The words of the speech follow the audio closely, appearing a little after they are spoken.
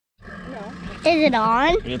Is it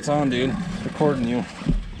on? It's on, dude. It's recording you.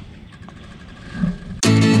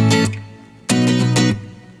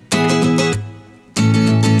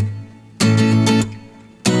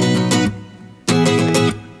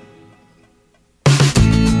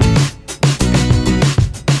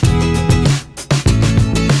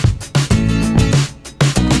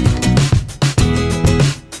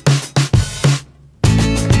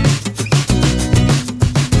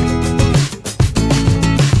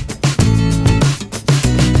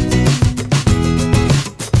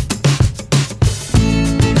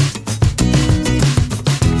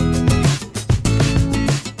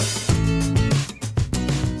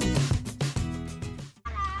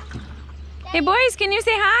 Hey boys, can you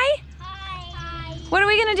say hi? Hi. What are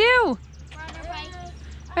we gonna do?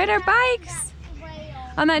 Ride our bikes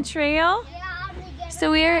on that trail.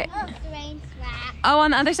 So we're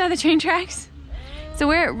on the other side of the train tracks. So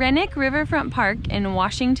we're at Rennick Riverfront Park in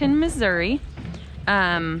Washington, Missouri.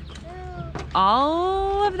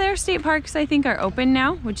 All of their state parks I think are open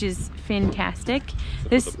now, which is fantastic.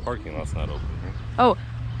 The parking lot's not open. Oh,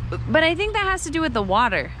 but I think that has to do with the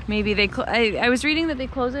water. Maybe they, I was reading that they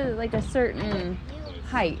close it at like a certain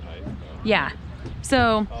height. Yeah.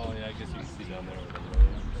 So, Oh yeah, I guess you can see down there with the road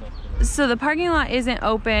or something. so the parking lot isn't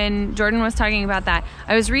open. Jordan was talking about that.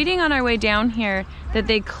 I was reading on our way down here that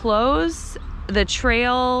they close the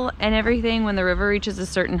trail and everything when the river reaches a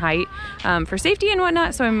certain height for safety and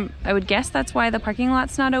whatnot. So I would guess that's why the parking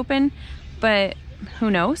lot's not open, but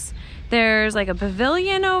who knows? There's like a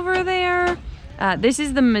pavilion over there. This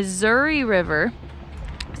is the Missouri River.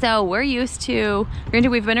 So we're used to, granted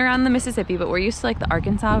we've been around the Mississippi, but we're used to like the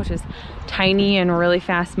Arkansas, which is tiny and really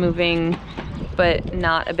fast moving, but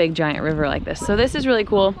not a big giant river like this. So this is really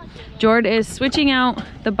cool. Jord is switching out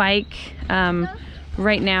the bike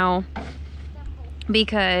right now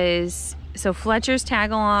because, so Fletcher's tag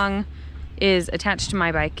along is attached to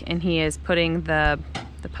my bike and he is putting the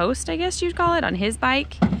post, I guess you'd call it, on his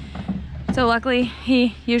bike. So luckily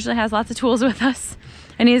he usually has lots of tools with us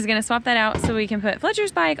and he's gonna swap that out so we can put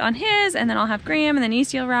Fletcher's bike on his, and then I'll have Graham and then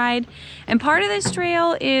Eastie will ride. And part of this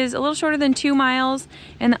trail is a little shorter than 2 miles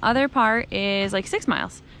and the other part is like 6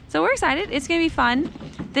 miles. So we're excited, it's gonna be fun.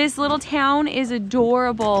 This little town is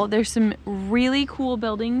adorable. There's some really cool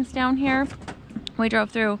buildings down here. We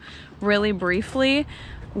drove through really briefly.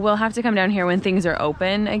 We'll have to come down here when things are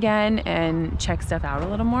open again and check stuff out a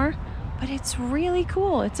little more. But it's really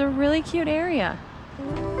cool. It's a really cute area.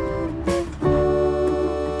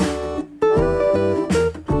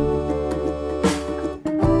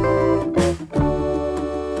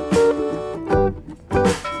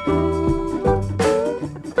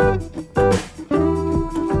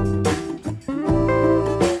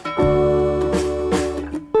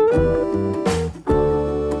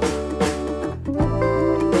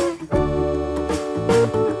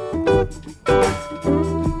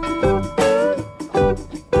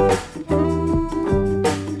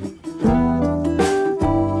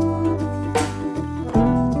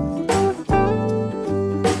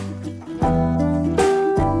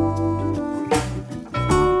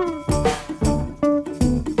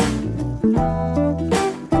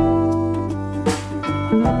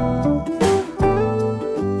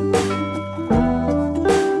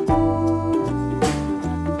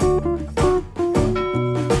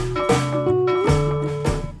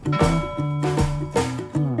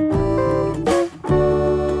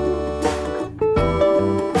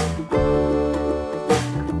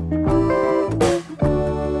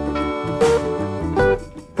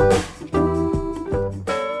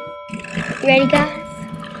 Ready, guys?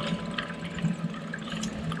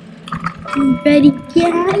 You ready,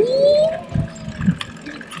 guys?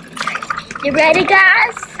 You ready,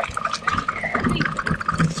 guys?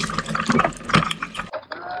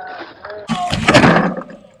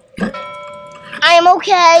 I am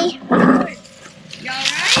okay. You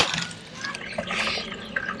alright?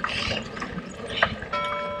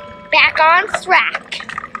 Back on track.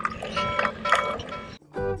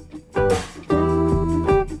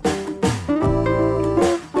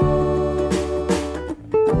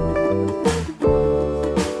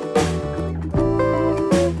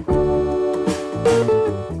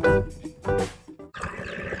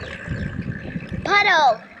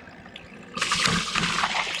 Puddle.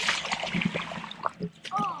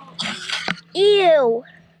 Ew.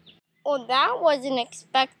 Well, that wasn't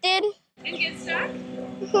expected. And get stuck?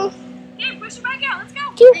 Yeah, push your bike out. Let's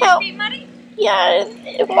go. Do Are your help. feet muddy?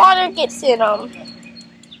 Yeah, water gets in them.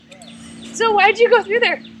 So why'd you go through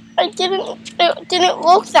there? It didn't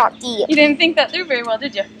look that deep. You didn't think that through very well,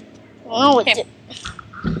 did you? No, it Okay.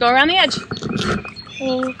 didn't. Go around the edge.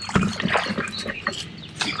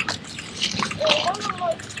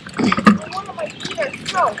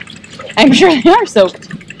 No. I'm sure they are soaked.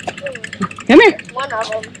 Come here. One of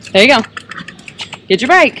them. There you go. Get your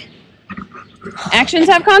bike. Actions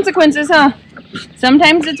have consequences, huh?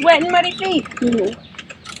 Sometimes it's wet and muddy feet.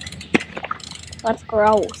 That's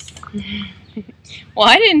gross. Well,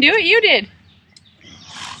 I didn't do it. You did.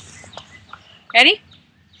 Ready?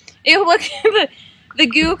 Ew, look at the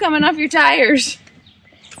goo coming off your tires.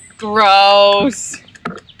 Gross.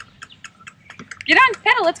 Get on,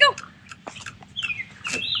 pedal, let's go.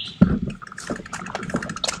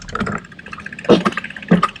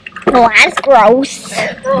 Oh, that's gross.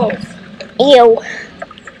 Ew.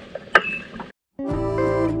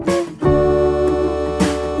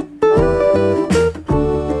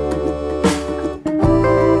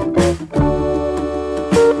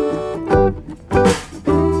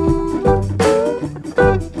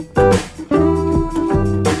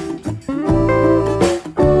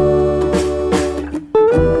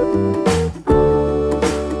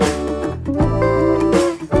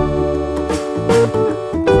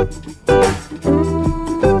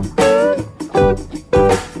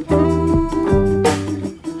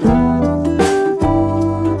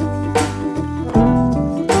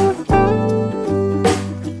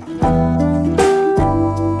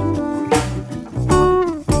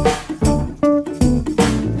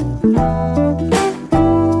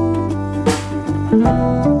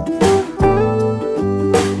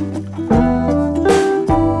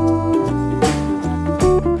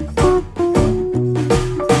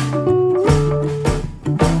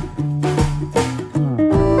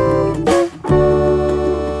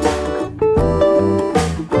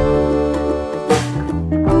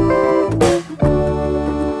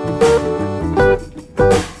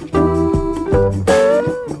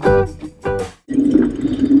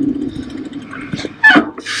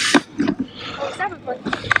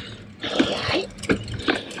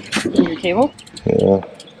 Cable? Yeah.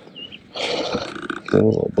 Getting a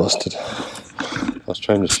little busted. I was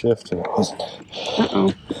trying to shift and it wasn't.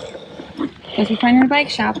 Uh-oh. Guess we find our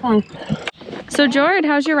bike shop, huh? So, Jord,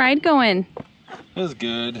 how's your ride going? It was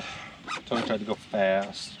good. Tony tried to go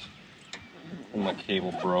fast. And my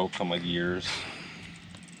cable broke on my gears.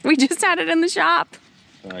 We just had it in the shop.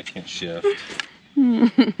 And I can't shift.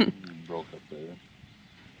 It broke up there.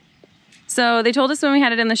 So they told us when we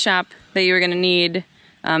had it in the shop that you were going to need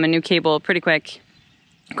a new cable pretty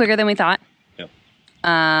quicker than we thought. Yep.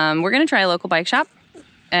 We're going to try a local bike shop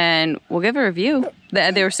and we'll give a review.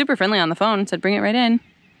 They were super friendly on the phone, said bring it right in.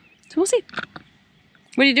 So we'll see.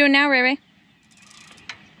 What are you doing now, Ray Ray?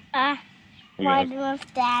 Riding with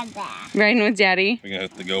Dada. Riding with Daddy. We're going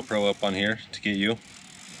to hook the GoPro up on here to get you.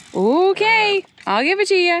 Okay, I'll give it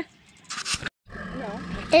to you.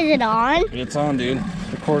 Is it on? It's on, dude.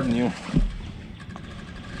 It's recording you.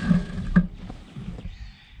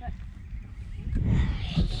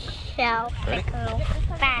 So, we go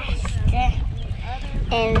faster.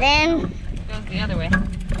 And then, Goes the other way.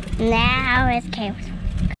 now it's cables.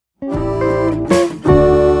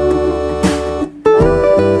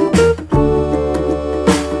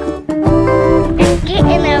 It's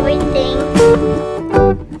getting everything.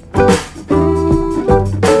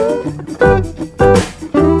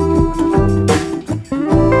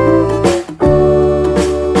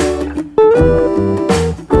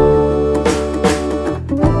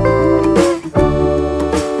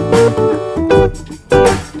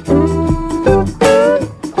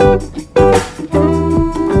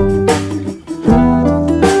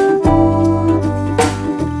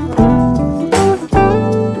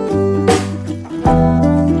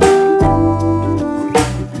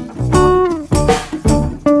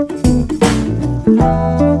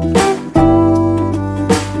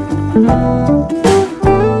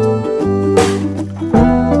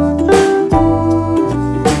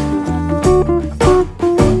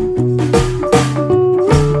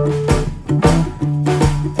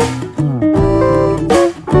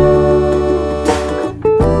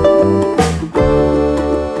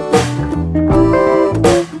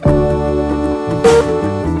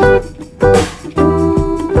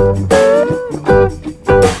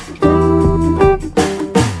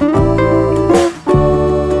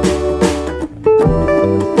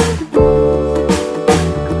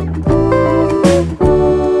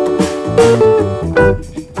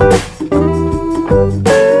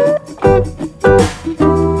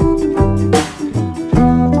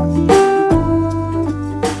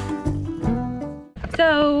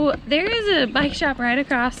 So there is a bike shop right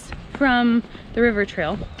across from the river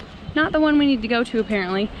trail. Not the one we need to go to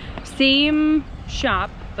apparently. Same shop,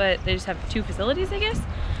 but they just have two facilities, I guess.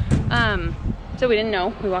 So we didn't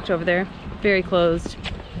know. We walked over there, very closed.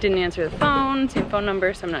 Didn't answer the phone, same phone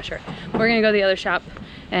number, so I'm not sure. We're gonna go to the other shop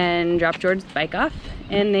and dropped Jordan's bike off.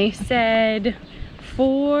 And they said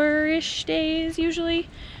 4-ish days usually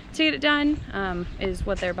to get it done, is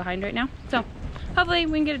what they're behind right now. So hopefully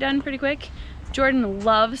we can get it done pretty quick. Jordan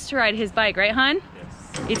loves to ride his bike, right, hon?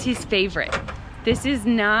 Yes. It's his favorite. This is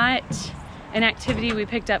not an activity we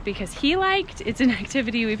picked up because he liked. It's an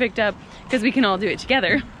activity we picked up because we can all do it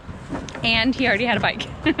together. And he already had a bike.